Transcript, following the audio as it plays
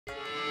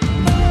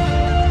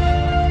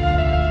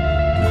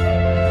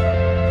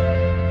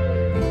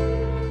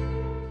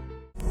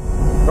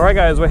Alright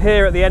guys, we're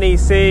here at the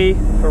NEC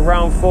for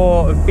round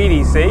 4 of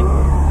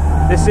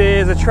BDC. This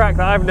is a track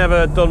that I've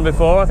never done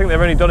before. I think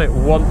they've only done it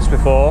once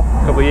before,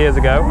 a couple of years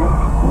ago.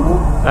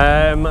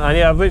 And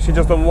yeah, I've literally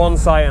just done one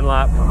sighting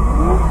lap.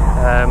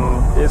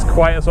 It's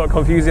quite a sort of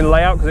confusing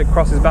layout because it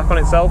crosses back on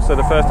itself, so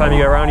the first time you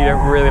go around you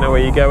don't really know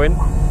where you're going.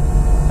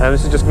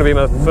 This is just going to be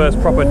my first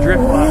proper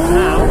drift lap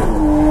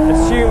now,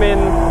 assuming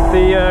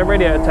the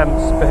radiator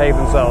temps behave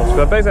themselves.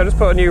 But basically I just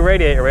put a new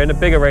radiator in, a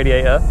bigger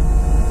radiator,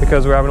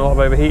 because we're having a lot of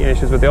overheating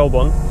issues with the old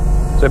one.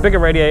 So a bigger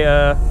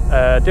radiator,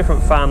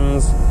 different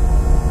fans,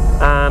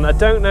 and I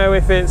don't know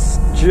if it's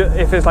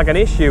like an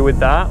issue with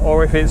that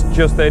or if it's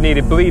just that it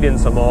needed bleeding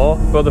some more.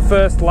 But the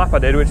first lap I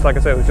did, which like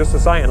I said was just a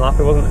sighting lap,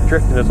 it wasn't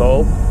drifting at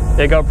all,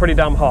 it got pretty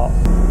damn hot.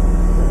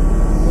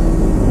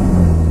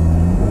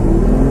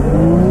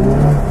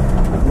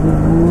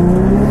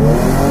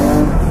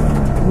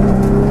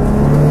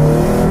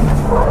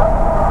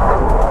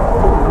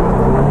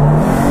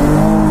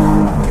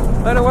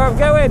 I don't know where I'm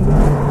going.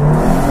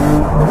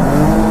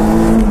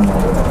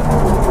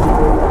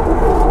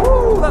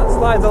 Ooh, that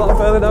slides a lot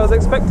further than I was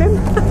expecting.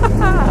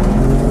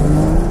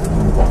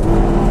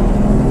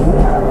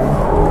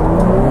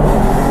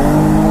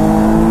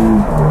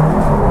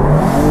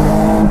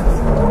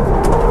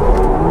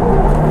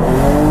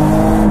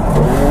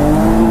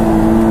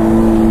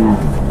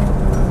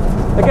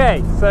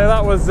 Okay, so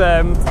that was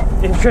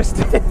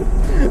interesting.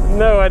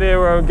 No idea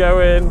where I'm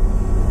going,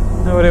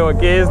 no idea what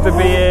gears to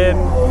be in.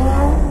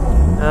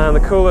 And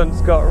the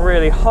coolant's got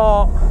really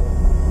hot,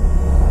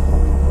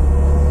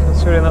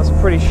 considering that's a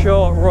pretty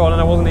short run and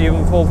I wasn't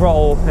even full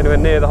throttle anywhere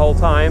near the whole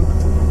time.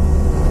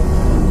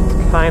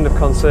 It's kind of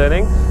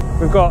concerning.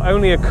 We've got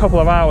only a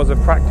couple of hours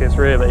of practice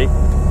really.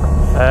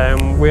 I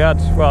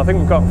think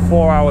we've got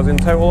 4 hours in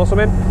total or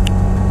something.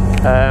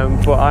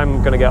 But I'm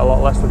going to get a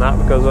lot less than that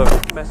because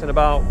of messing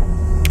about.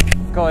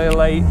 Got here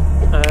late,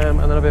 and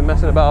then I've been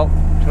messing about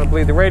trying to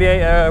bleed the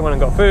radiator when I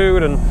got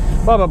food and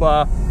blah blah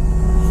blah.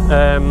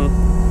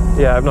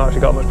 Yeah, I've not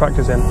actually got much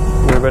practice in.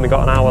 We've only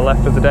got an hour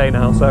left of the day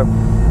now, so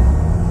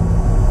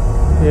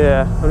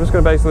yeah, I'm just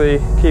going to basically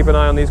keep an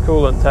eye on these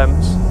coolant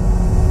temps.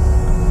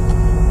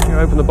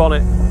 Open the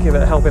bonnet, give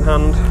it a helping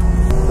hand.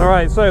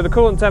 Alright, so the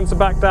coolant temps are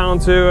back down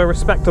to a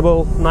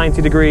respectable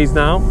 90 degrees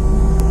now.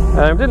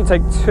 It didn't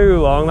take too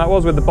long, that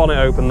was with the bonnet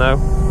open though.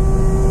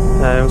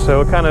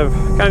 So we'll kind of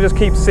just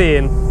keep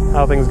seeing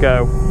how things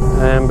go.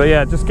 But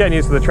yeah, just getting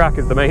used to the track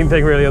is the main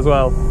thing really as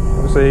well.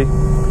 Obviously,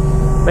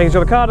 making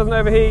sure the car doesn't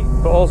overheat,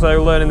 but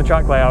also learning the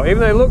track layout. Even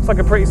though it looks like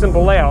a pretty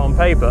simple layout on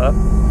paper,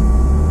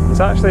 it's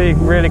actually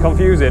really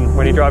confusing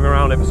when you're driving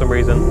around it for some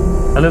reason.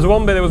 And there's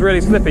one bit that was really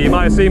slippy. You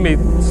might have seen me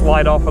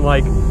slide off and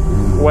like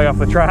way off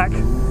the track.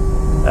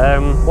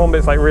 One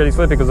bit's like really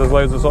slippy because there's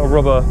loads of sort of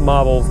rubber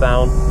marbles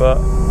down, but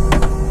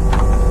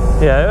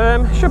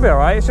yeah, should be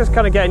alright. It's just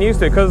kind of getting used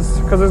to it because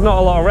there's not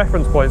a lot of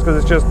reference points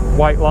because it's just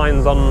white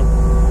lines on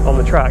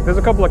the track. There's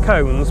a couple of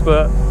cones,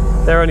 but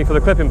they're only for the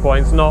clipping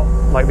points, not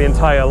like the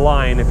entire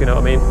line, if you know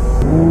what I mean.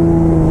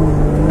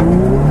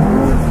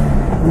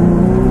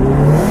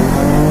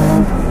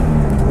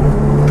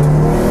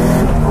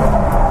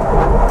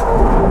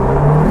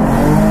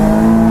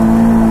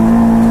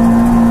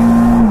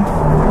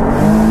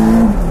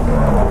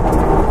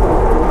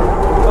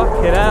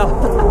 Fucking hell.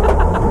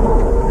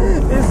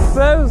 It's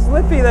so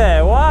slippy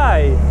there,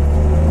 why?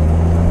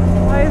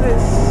 Why is it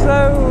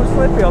so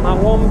slippy on that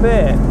one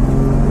bit?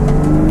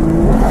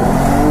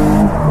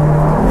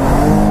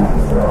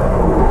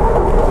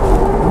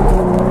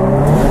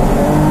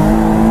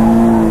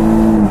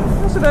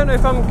 I don't know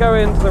if I'm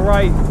going to the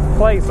right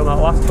place on that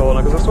last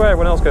corner because I swear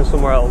everyone else goes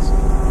somewhere else.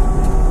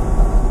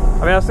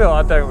 I mean, I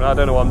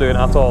don't know what I'm doing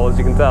at all, as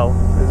you can tell.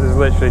 This is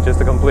literally just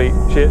a complete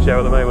shit show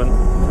at the moment.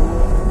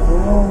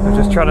 I'm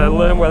just trying to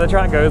learn where the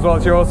track goes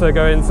whilst you're also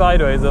going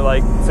sideways at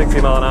like 60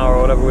 mile an hour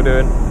or whatever we're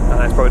doing.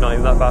 It's probably not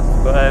even that fast,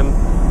 but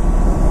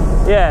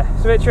yeah,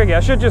 it's a bit tricky. I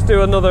should just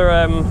do another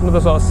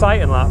sort of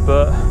sighting lap,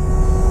 but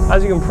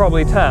as you can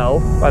probably tell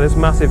by this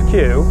massive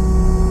queue,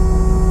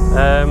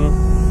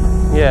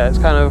 yeah, it's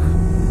kind of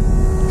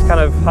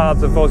hard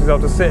to force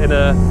yourself to sit in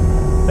a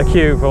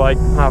queue for like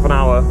half an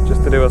hour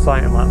just to do a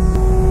sighting lap.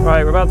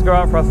 Right, we're about to go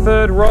out for our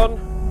third run.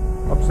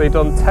 Obviously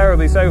done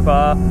terribly so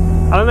far.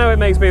 I know it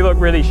makes me look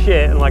really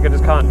shit and like I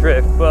just can't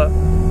drift, but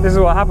this is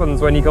what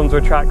happens when you come to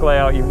a track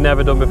layout you've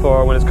never done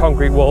before, when there's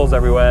concrete walls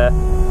everywhere.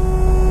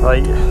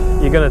 Like,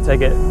 you're gonna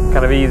take it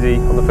kind of easy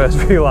on the first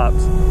few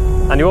laps.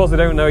 And you also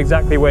don't know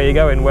exactly where you're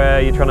going,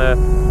 where you're trying to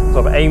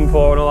sort of aim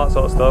for and all that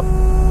sort of stuff.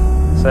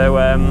 So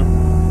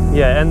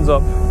yeah, it ends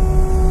up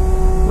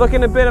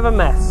looking a bit of a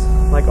mess,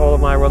 like all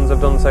of my runs have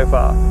done so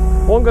far.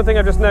 One good thing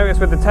I've just noticed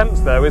with the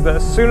temps though is that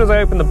as soon as I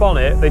open the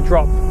bonnet, they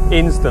drop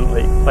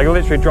instantly. Like, I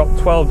literally dropped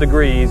 12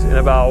 degrees in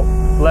about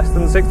less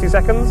than 60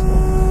 seconds.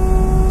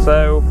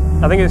 So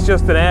I think it's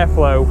just an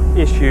airflow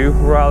issue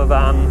rather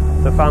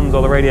than the fans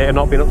or the radiator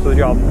not being up to the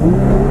job.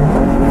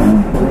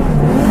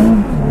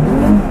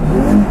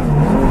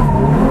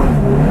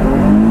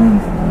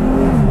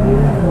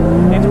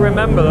 Need to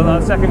remember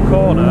that second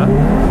corner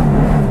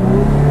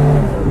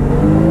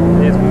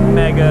is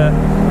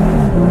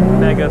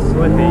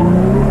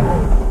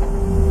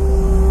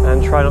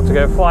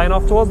flying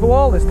off towards the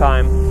wall this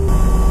time.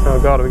 Oh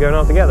god, are we going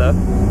out together?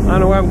 I don't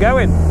know where I'm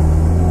going.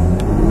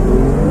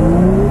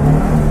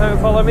 Don't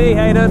follow me,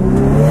 Hayden.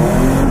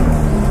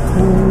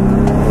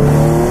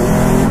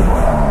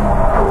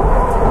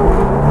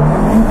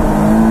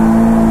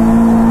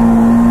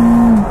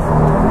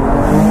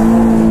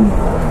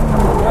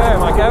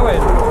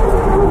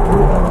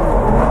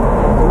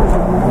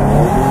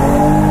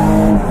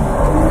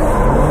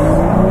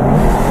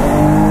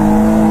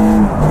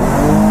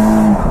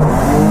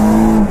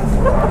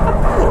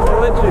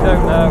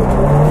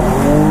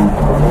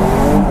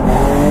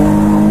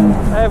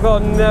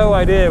 No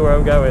idea where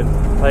I'm going,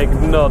 like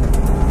none.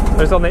 I'm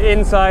just on the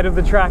inside of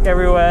the track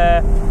everywhere.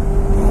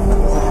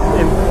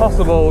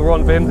 Impossible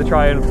run for him to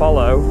try and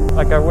follow.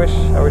 Like I wish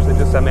they'd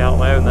just send me out on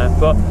my own there.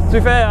 But to be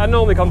fair, I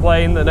normally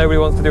complain that nobody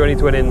wants to do any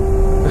twinning,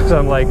 so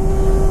I'm like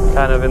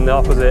kind of in the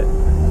opposite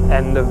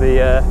end of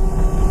the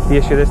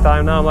issue this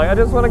time. Now I'm like, I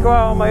just want to go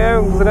out on my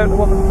own because I don't know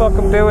what the fuck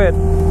I'm doing.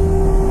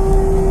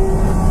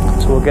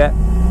 So we'll get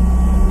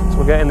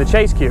in the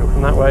chase queue,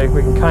 and that way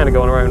we can kind of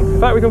go on our own. In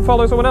fact, we can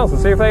follow someone else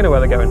and see if they know where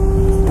they're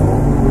going.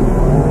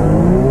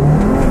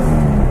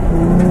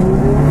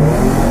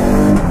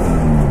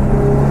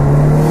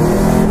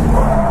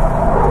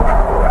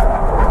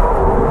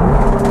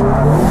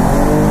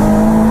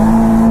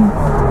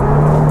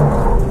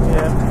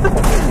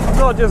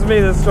 Just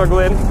me that's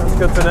struggling, that's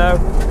good to know.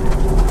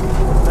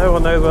 No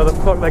one knows where the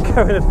fuck they're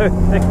going, I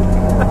don't think.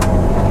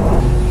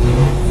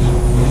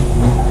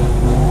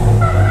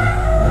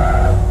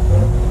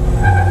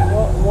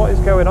 What is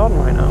going on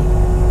right now?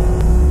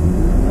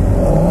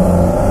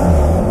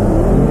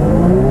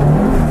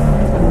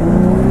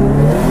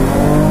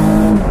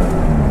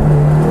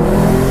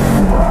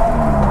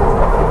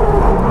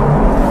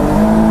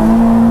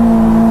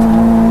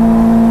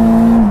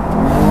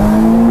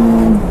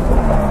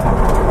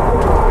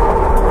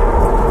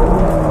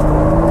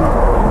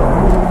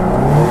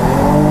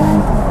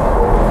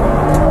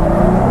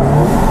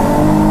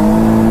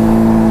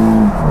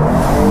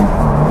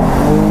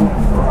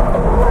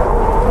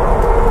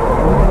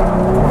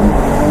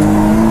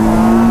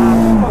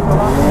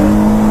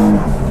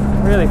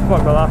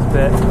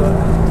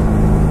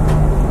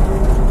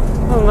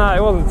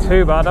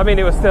 Too bad. I mean,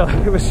 it was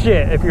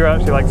shit if you were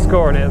actually like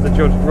scoring it as a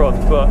judged run,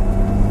 but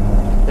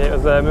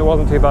it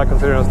wasn't too bad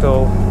considering I was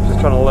still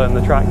just trying to learn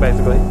the track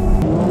basically.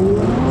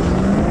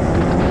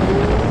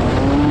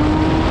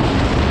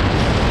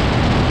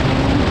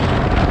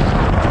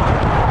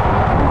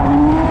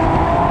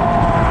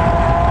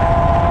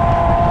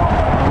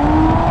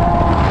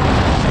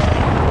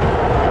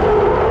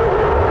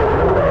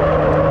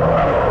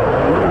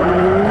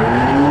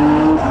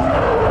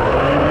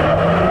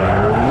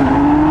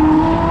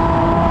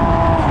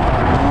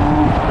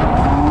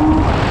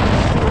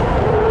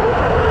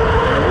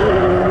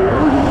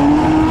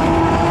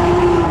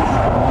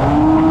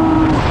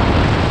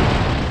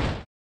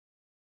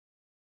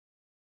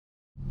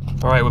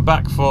 Alright, we're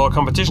back for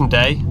competition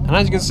day, and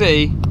as you can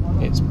see,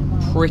 it's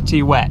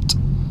pretty wet.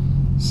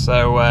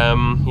 So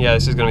yeah,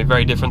 this is going to be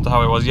very different to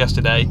how it was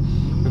yesterday.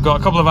 We've got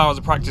a couple of hours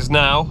of practice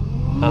now,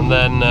 and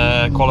then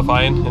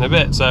qualifying in a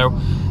bit. So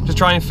just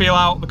try and feel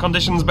out the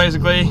conditions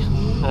basically.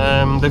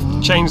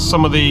 They've changed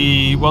some of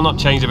the, well not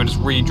changed it, but just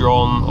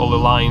redrawn all the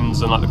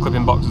lines and like the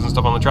clipping boxes and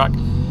stuff on the track.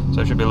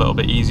 So it should be a little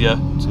bit easier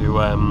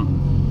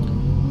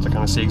to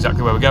kind of see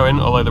exactly where we're going,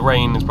 although the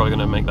rain is probably going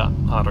to make that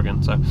harder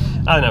again. So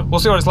I don't know, we'll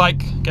see what it's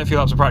like, get a few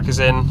laps of practice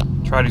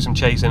in, try to do some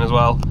chasing as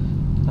well,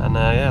 and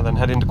yeah, then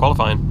head into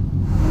qualifying.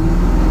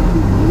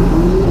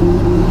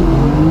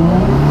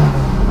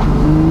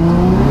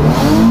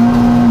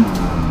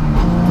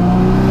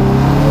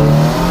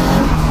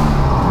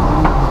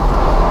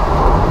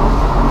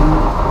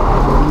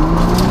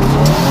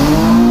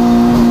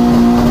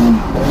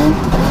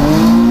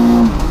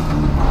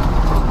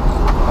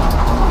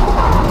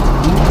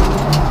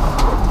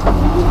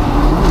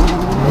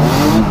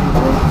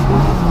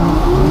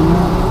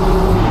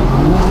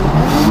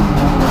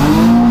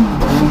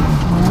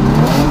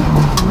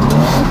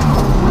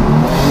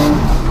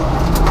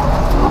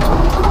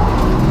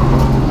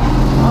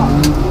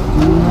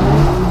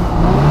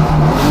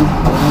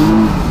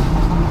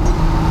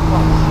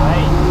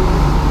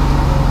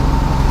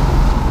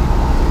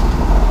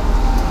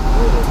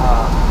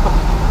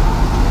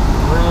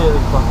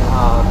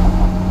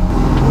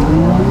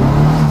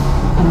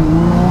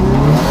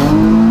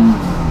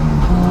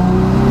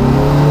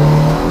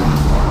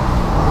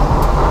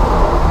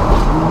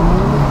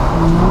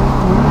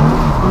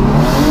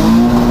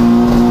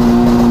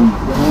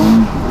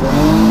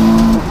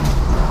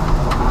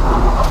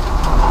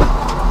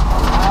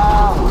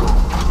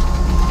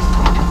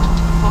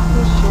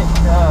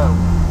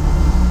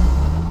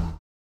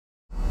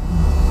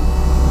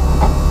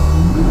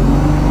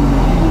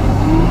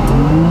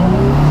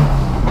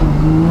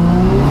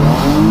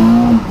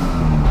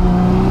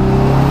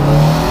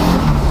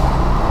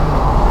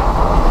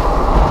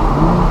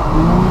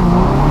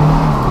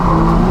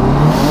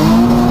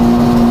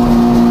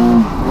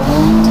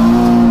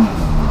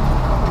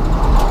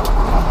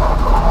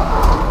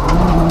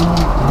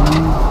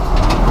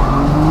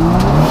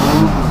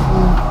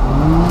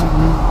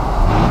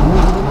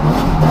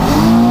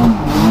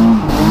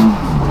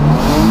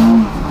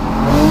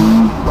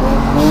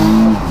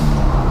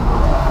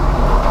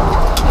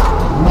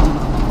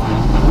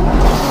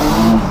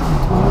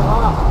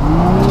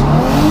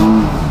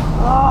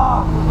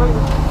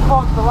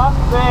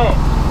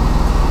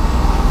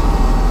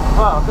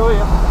 I'll tell you,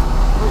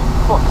 we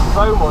fucked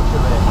so much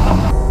of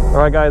it.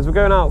 Alright guys, we're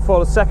going out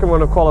for the second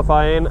run of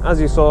qualifying. As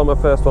you saw, my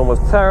first one was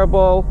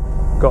terrible.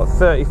 Got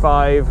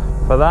 35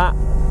 for that.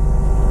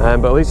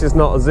 But at least it's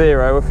not a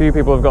 0. A few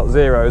people have got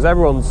 0s.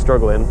 Everyone's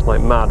struggling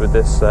like mad with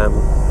this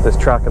this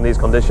track and these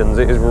conditions.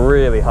 It is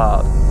really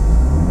hard.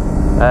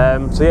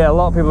 So yeah, a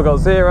lot of people have got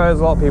 0s,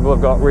 a lot of people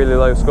have got really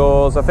low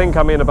scores. I think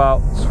I'm in about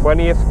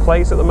 20th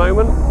place at the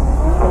moment.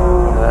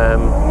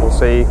 We'll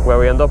see where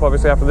we end up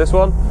obviously after this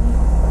one.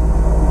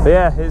 But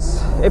yeah,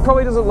 it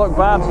probably doesn't look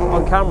bad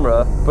on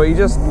camera, but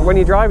when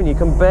you're driving you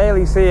can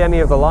barely see any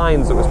of the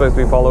lines that we're supposed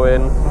to be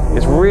following.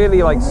 It's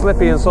really like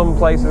slippy in some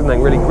places and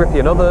then really grippy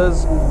in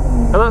others.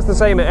 And that's the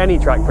same at any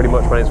track pretty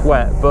much when it's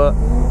wet, but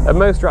at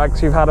most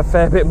tracks you've had a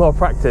fair bit more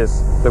practice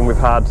than we've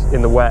had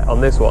in the wet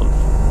on this one.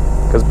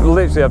 Because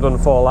literally I've done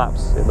 4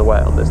 laps in the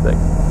wet on this thing.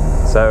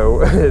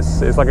 So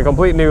it's like a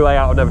complete new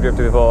layout I've never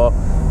drifted before.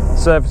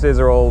 Surfaces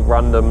are all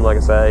random, like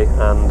I say,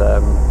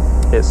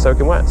 and it's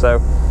soaking wet.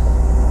 So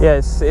yeah,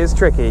 it's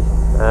tricky.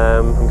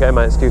 I'm getting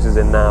my excuses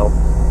in now.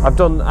 I've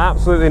done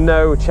absolutely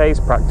no chase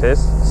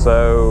practice,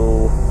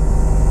 so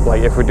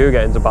like if we do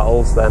get into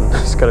battles then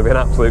it's going to be an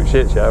absolute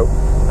shit show.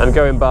 And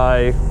going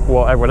by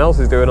what everyone else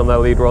is doing on their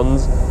lead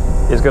runs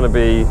is going to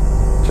be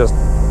just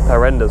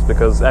horrendous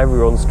because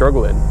everyone's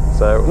struggling.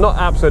 So not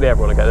absolutely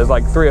everyone again, there's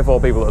like 3 or 4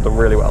 people that have done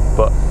really well,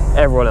 but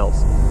everyone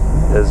else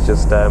is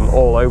just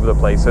all over the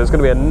place. So it's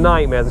going to be a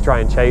nightmare to try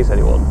and chase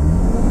anyone.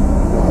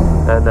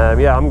 And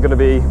yeah, I'm going to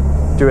be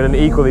doing an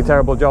equally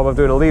terrible job of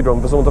doing a lead run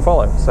for someone to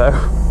follow. So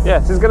yeah,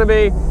 this is going to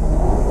be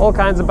all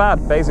kinds of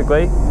bad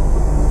basically.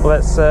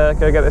 Let's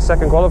go get this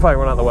second qualifying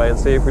run out of the way and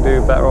see if we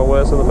do better or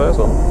worse than the first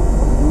one.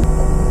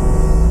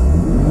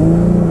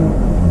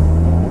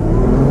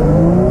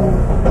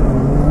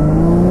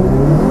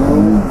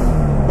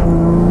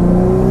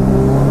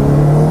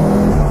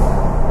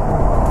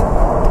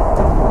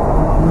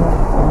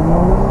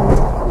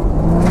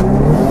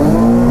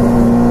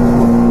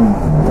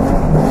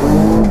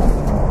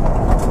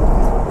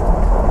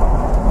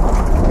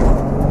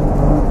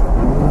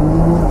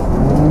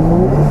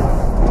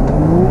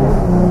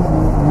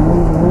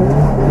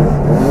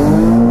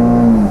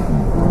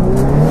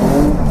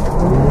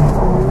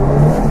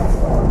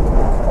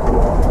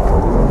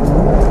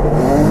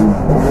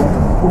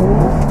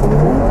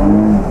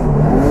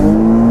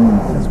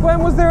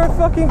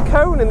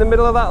 Cone in the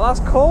middle of that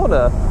last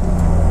corner.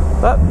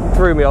 That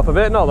threw me off a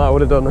bit. Not that I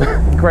would have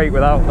done great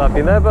without that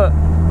being there, but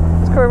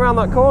it's coming around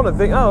that corner.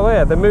 Think, oh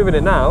yeah, they're moving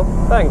it now.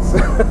 Thanks.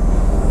 Could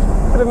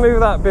have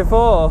moved that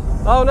before.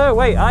 Oh no,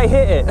 wait, I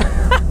hit it.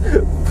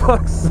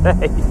 Fuck's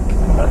sake.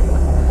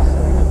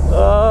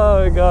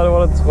 Oh my god,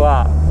 what a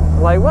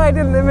twat. Like, why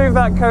didn't they move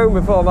that cone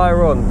before my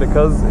run?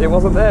 Because it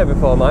wasn't there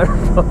before my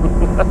run.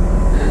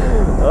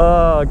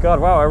 Oh god,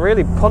 wow, I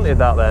really punted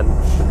that then.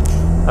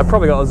 I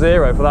probably got a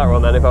 0 for that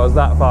run then if I was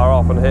that far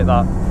off and hit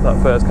that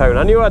first cone.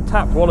 I knew I'd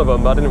tapped one of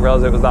them, but I didn't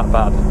realise it was that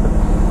bad.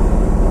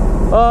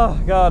 Oh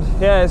god,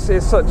 yeah, it's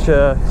such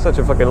a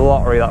fucking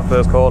lottery, that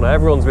first corner.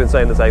 Everyone's been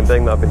saying the same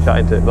thing that I've been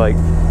chatting to. Like,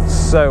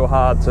 so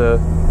hard to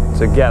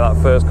get that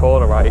first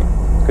corner right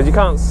because you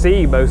can't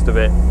see most of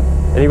it,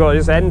 and you've got to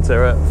just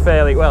enter at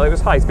fairly well. It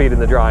was high speed in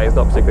the dry. It's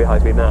not particularly high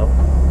speed now.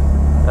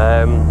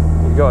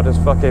 You've got to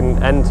just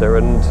fucking enter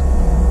and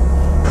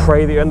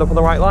pray that you end up on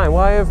the right line.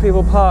 Why have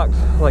people parked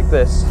like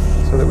this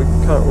so that we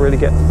can't really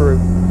get through?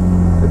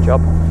 Good job.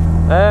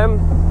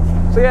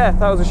 So yeah,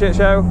 that was a shit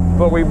show,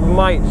 but we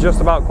might just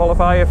about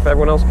qualify if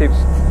everyone else keeps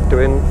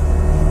doing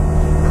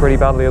pretty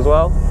badly as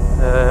well.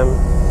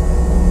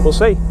 We'll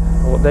see.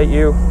 I'll update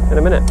you in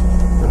a minute.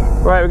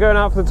 Right, we're going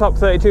out for the top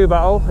 32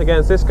 battle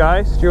against this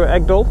guy, Stuart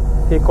Egdall.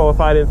 He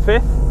qualified in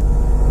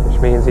 5th, which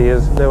means he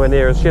is nowhere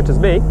near as shit as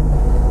me.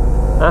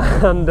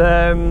 And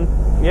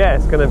yeah,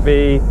 it's going to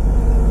be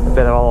a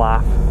bit of a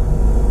laugh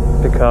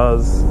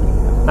because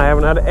I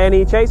haven't had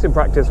any chasing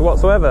practice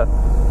whatsoever,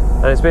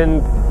 and it's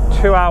been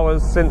 2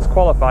 hours since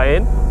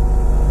qualifying,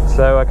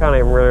 so I can't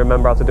even really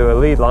remember how to do a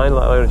lead line,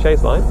 let alone a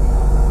chase line.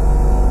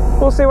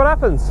 We'll see what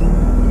happens.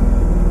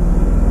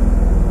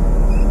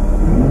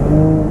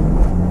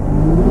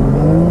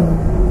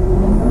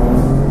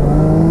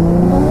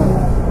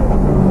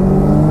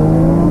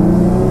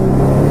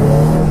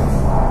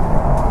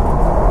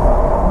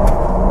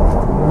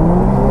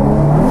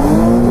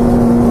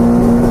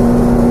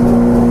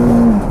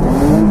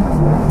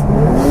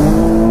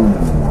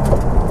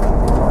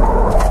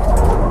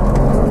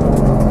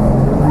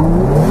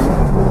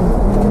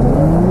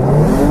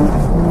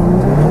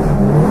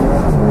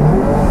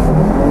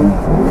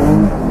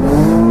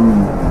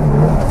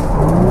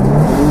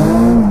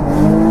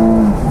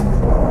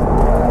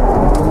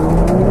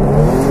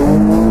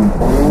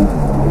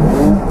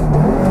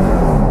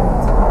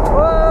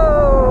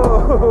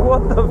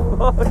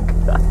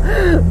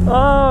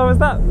 Oh, was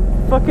that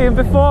fucking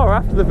before or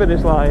after the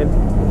finish line?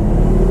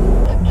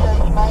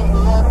 Chase, mate, you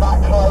weren't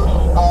that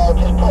close.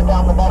 Just put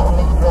down the bottom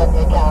leader if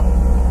you can.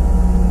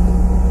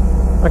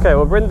 Okay,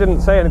 well, Bryn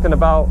didn't say anything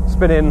about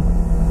spinning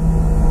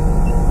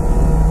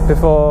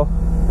before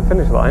the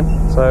finish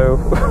line, so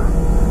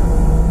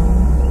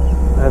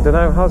I don't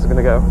know, how's it going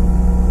to go?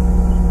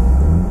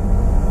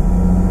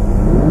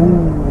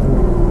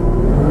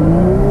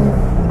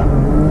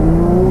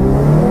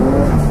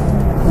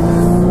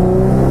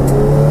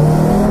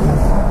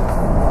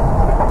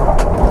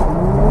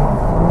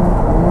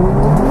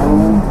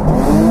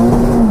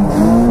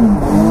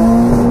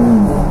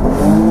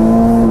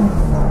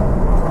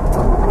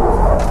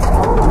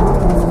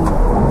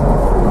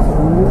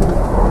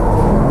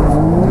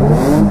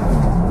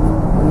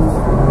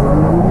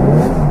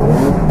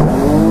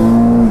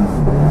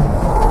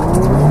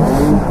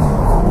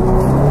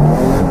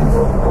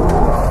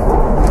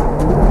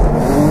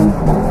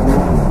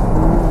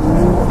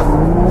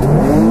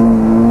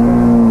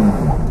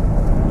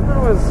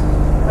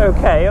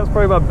 Okay, that was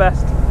probably my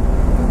best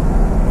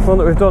one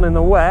that we've done in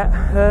the wet.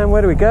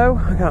 Where do we go?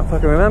 I can't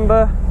fucking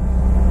remember.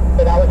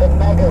 That was a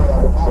mega run.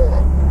 That was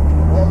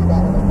way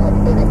better than what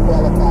did in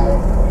qualifying.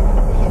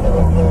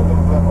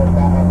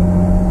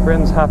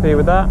 Bryn's happy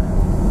with that.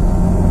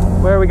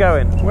 Where are we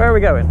going? Where are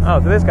we going? Oh,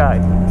 to this guy.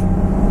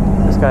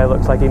 This guy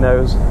looks like he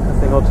knows a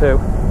thing or two.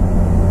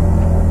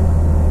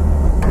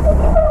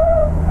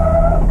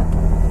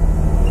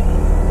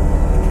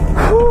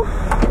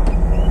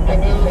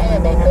 Can you hear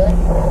me, Chris?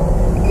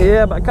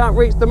 Yeah, but I can't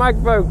reach the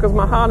microphone because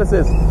my harness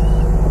is.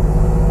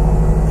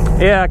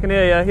 Yeah, I can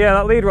hear you. Yeah,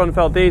 that lead run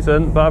felt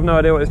decent, but I've no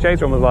idea what his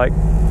chase run was like.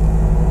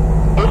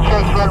 His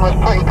chase run was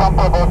pretty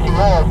comparable to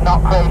yours,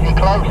 not crazy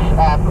close,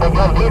 but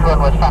your lead run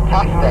was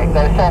fantastic.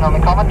 They were saying on the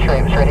commentary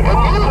it was really good.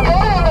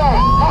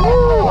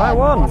 Ooh, I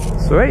won.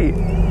 Sweet.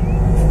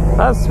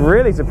 That's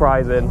really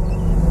surprising.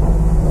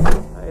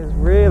 That is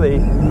really,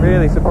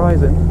 really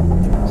surprising.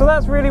 So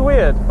that's really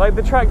weird. Like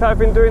the track that I've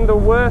been doing the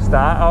worst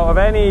at out of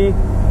any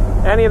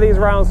of these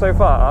rounds so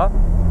far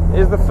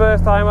is the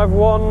first time I've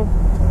won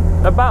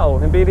a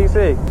battle in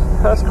BDC.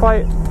 That's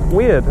quite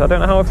weird. I don't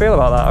know how I feel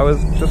about that. I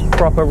was just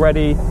proper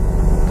ready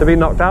to be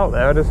knocked out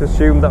there. I just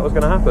assumed that was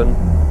going to happen.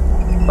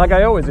 Like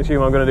I always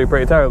assume I'm going to do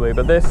pretty terribly,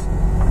 but this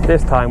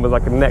time was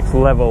like a next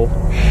level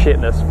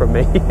shitness from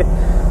me.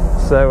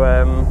 So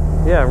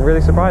yeah, I'm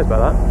really surprised by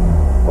that.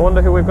 I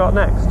wonder who we've got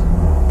next.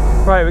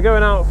 Right, we're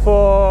going out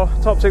for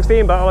top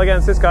 16 battle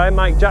against this guy,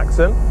 Mike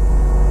Jackson.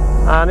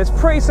 And it's a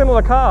pretty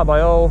similar car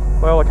by all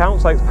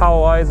accounts, like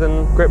power-wise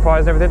and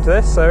grip-wise and everything to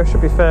this, so it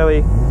should be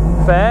fairly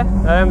fair.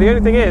 The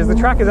only thing is, the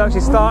track is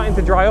actually starting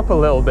to dry up a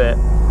little bit,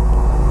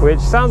 which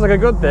sounds like a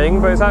good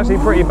thing, but it's actually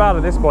pretty bad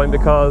at this point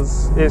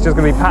because it's just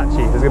going to be patchy.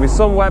 There's going to be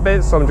some wet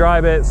bits, some dry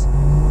bits,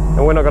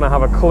 and we're not going to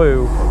have a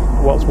clue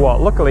what's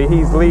what. Luckily,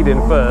 he's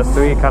leading first,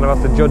 so he kind of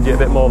has to judge it a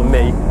bit more than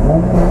me.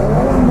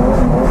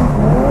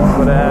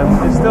 But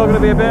it's still going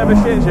to be a bit of a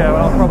shit show, and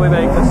I'll probably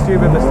make a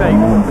stupid mistake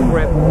with the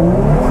grip.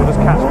 It'll just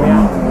catch me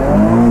out.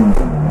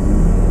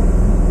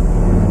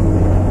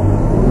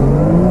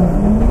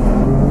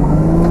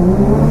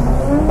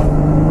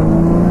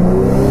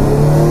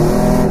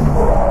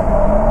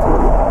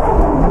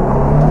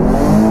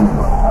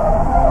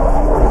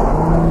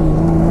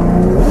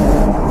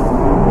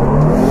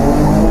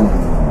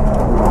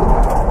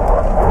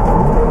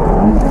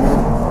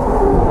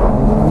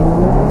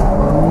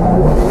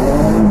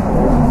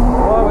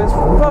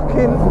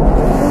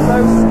 So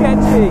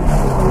sketchy.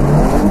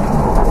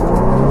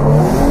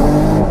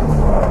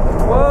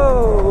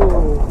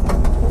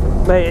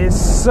 Whoa. Mate, it's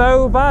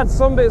so bad.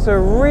 Some bits are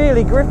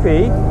really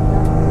grippy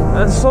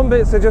and some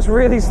bits are just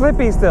really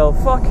slippy still.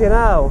 Fucking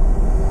hell.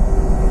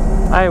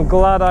 I am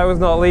glad I was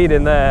not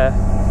leading there.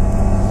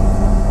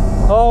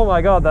 Oh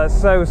my god, that's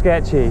so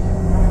sketchy.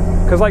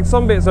 Because like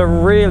some bits are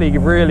really,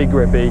 really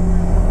grippy.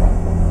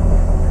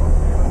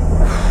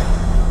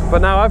 But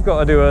now I've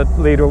got to do a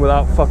lead run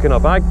without fucking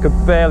up. I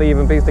could barely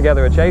even piece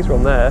together a chase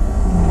run there.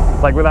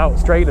 Like without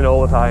straightening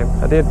all the time.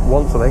 I did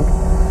once, I think.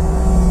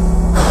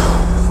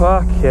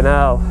 Fucking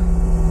hell.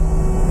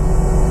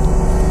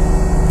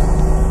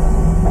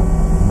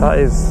 That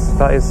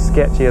is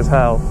sketchy as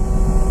hell.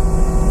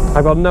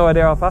 I've got no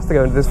idea how fast to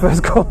go into this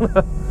first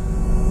corner.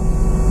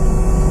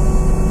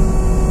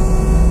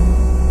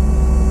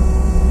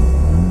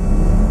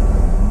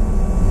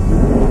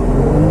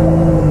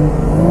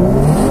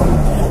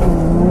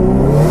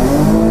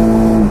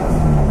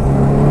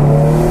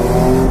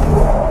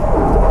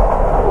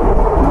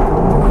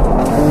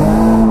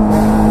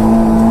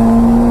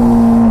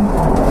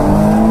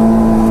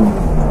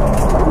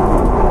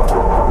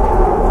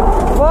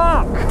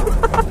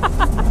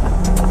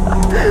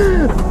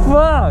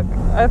 Fuck!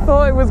 I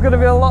thought it was going to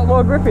be a lot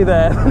more grippy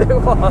there than it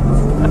was.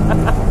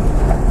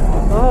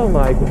 Oh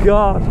my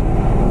god.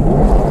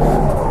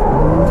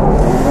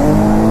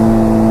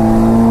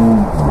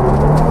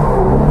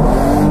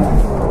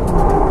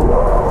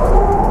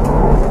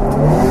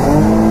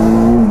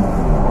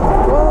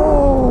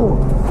 Whoa!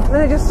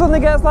 Then it just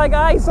suddenly gets like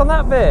ice on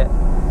that bit.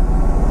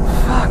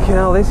 Fucking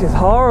hell, this is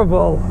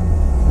horrible.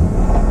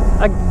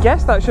 I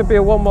guess that should be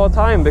a one more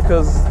time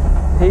because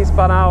he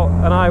spun out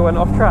and I went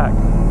off track.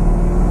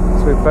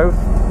 So we both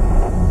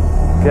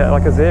get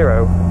like a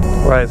 0.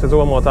 Right, so it's a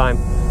one more time.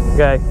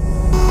 Okay.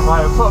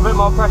 Right, we've put a bit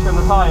more pressure on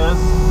the tyres.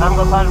 I haven't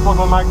got time to plug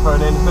my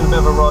microphone in, it's been a bit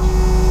of a rush.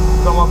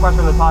 got more pressure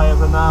in the tyres,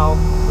 and now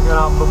we're going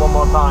out for one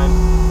more time.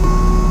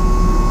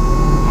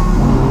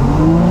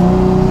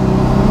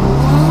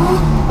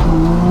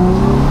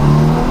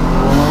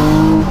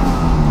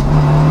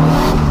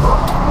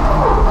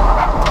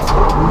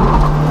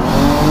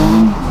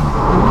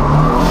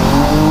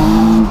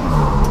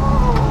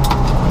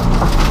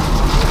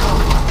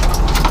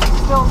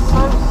 Still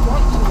so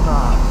sketchy,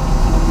 that.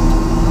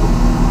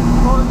 I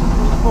thought it was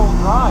just full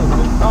drive, but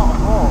it's not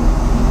at all.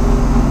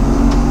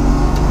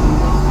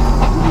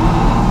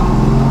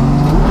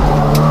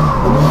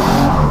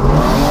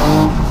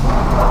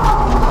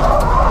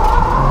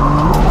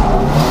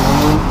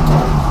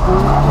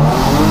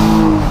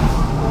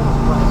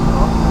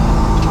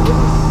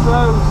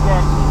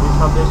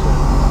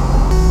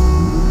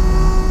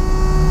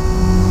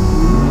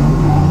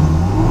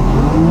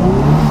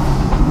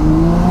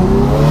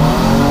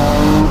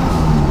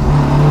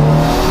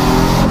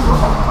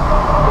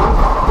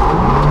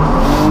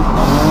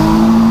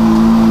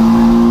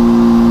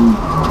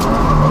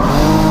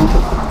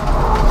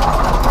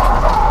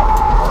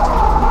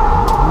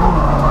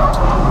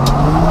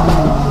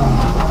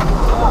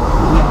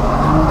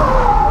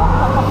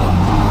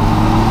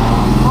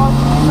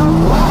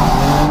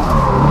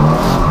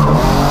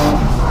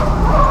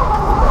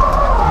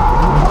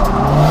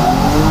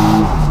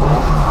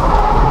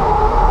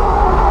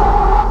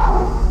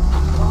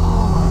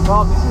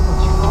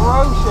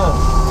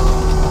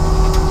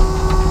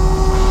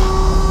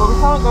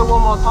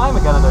 Time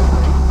again, I don't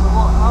think. So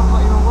how does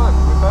that even work?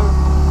 We both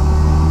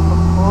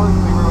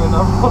completely ruined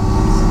our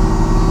runs.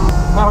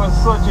 That was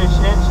such a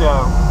shit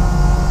show.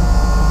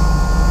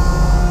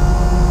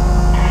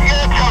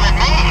 You're telling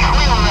me?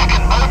 We all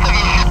reckon both of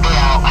you should be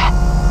out.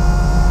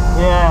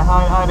 Yeah,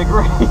 I'd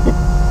agree.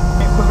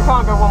 Because we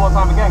can't go one more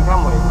time again,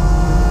 can we?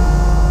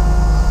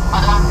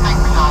 I don't think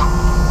so.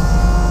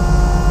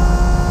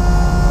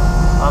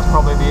 That's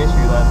probably the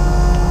issue then.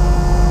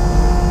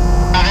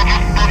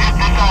 They're just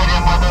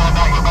deciding whether or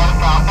not you're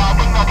both out. No, I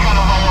think they're trying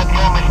to weigh up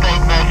your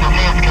mistake versus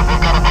his, because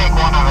they've got to pick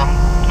one of them.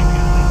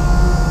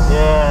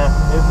 Yeah,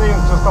 it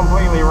seems just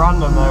completely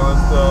random though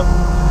as to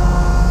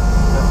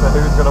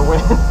who's going to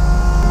win. Here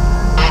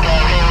we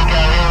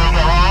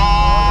go.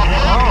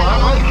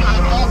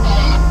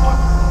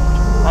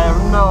 I have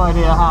no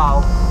idea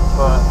how,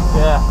 but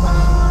yeah.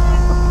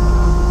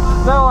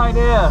 No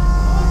idea.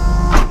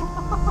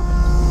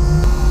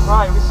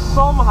 Right, we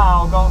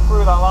somehow got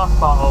through that last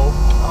battle.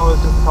 That was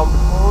just a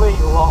complete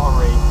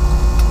lottery.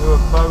 We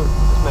were both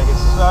just making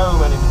so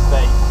many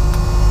mistakes,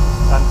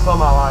 and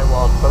somehow I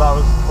won, but that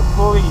was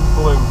complete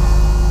fluke.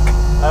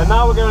 And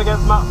now we're going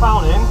against Matt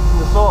Fountain in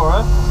the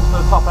Sora. This is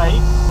for the top 8.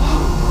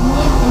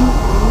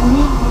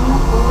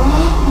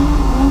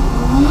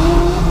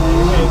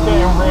 It's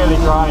getting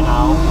really dry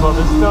now, but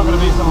there's still going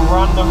to be some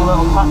random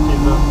little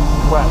patches of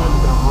wet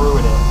that's going to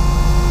ruin it.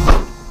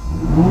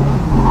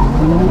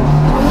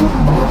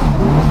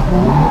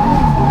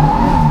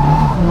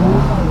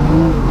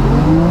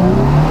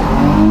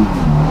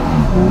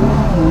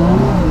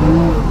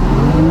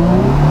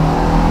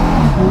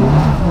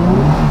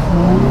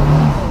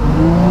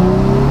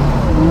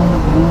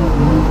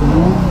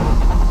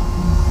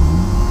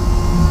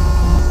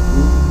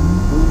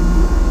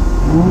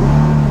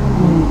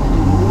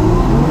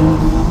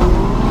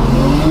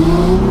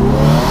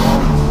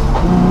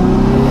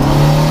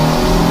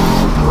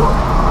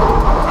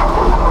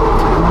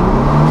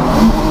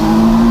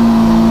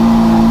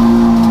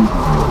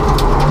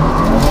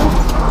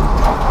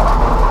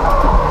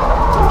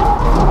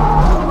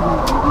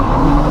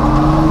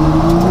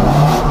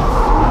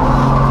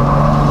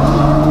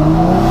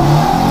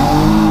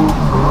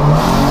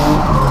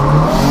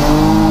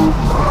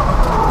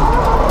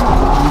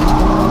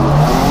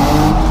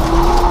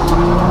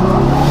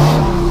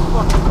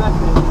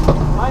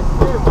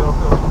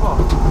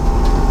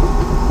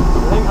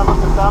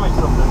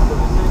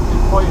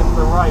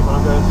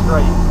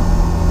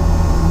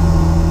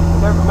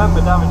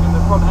 Damaging the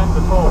front end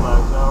at all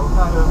though, so I'm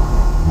kind of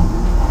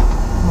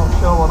not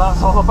sure what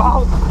that's all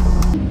about.